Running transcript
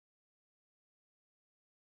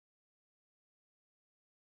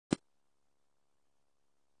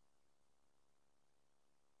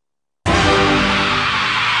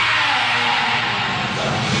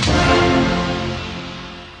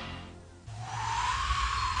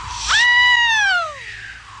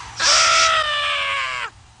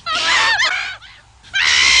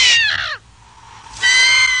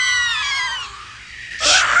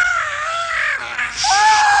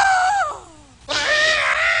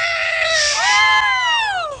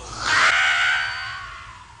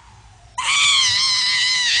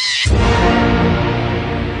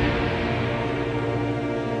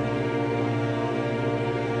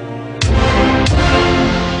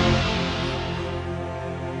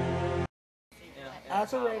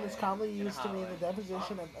Acid rain is commonly used to mean the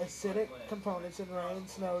deposition of acidic components in rain,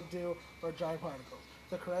 snow, dew, or dry particles.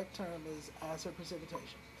 The correct term is acid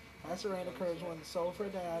precipitation. Acid rain occurs when sulfur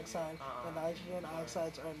dioxide and nitrogen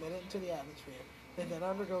oxides are emitted into the atmosphere. They then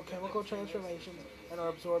undergo chemical transformations and are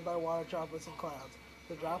absorbed by water droplets and clouds.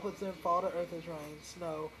 The droplets then fall to earth as rain,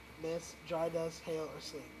 snow, mist, dry dust, hail, or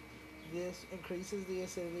sleet. This increases the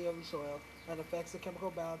acidity of the soil and affects the chemical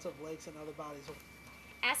balance of lakes and other bodies of water.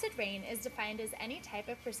 Acid rain is defined as any type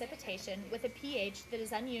of precipitation with a pH that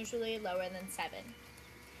is unusually lower than 7.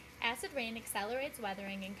 Acid rain accelerates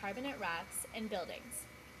weathering in carbonate rocks and buildings.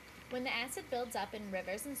 When the acid builds up in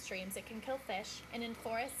rivers and streams, it can kill fish, and in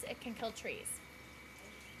forests, it can kill trees.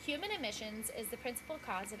 Human emissions is the principal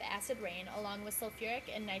cause of acid rain, along with sulfuric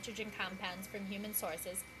and nitrogen compounds from human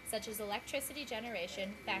sources, such as electricity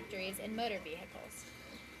generation, factories, and motor vehicles.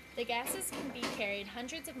 The gases can be carried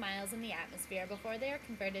hundreds of miles in the atmosphere before they are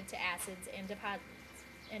converted to acids and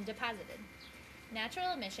deposited.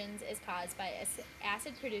 Natural emissions is caused by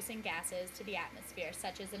acid-producing gases to the atmosphere,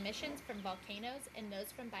 such as emissions from volcanoes and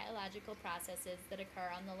those from biological processes that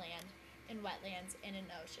occur on the land, in wetlands, and in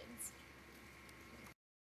oceans.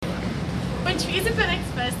 When trees have been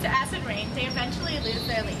exposed to acid rain, they eventually lose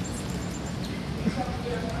their leaves.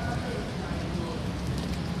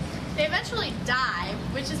 They eventually die,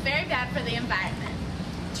 which is very bad for the environment.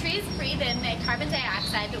 Trees breathe in a carbon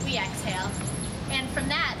dioxide that we exhale, and from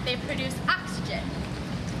that they produce oxygen,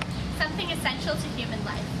 something essential to human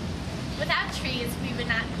life. Without trees, we would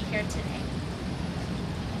not be here today.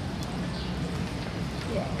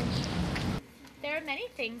 There are many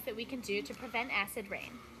things that we can do to prevent acid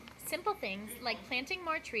rain. Simple things like planting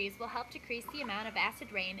more trees will help decrease the amount of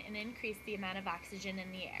acid rain and increase the amount of oxygen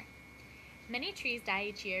in the air. Many trees die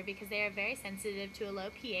each year because they are very sensitive to a low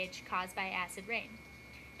pH caused by acid rain.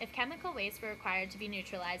 If chemical waste were required to be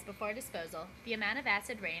neutralized before disposal, the amount of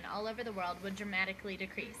acid rain all over the world would dramatically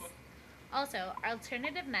decrease. Also,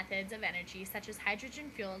 alternative methods of energy such as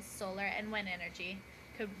hydrogen fuels, solar, and wind energy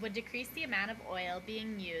would decrease the amount of oil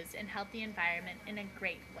being used and help the environment in a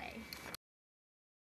great way.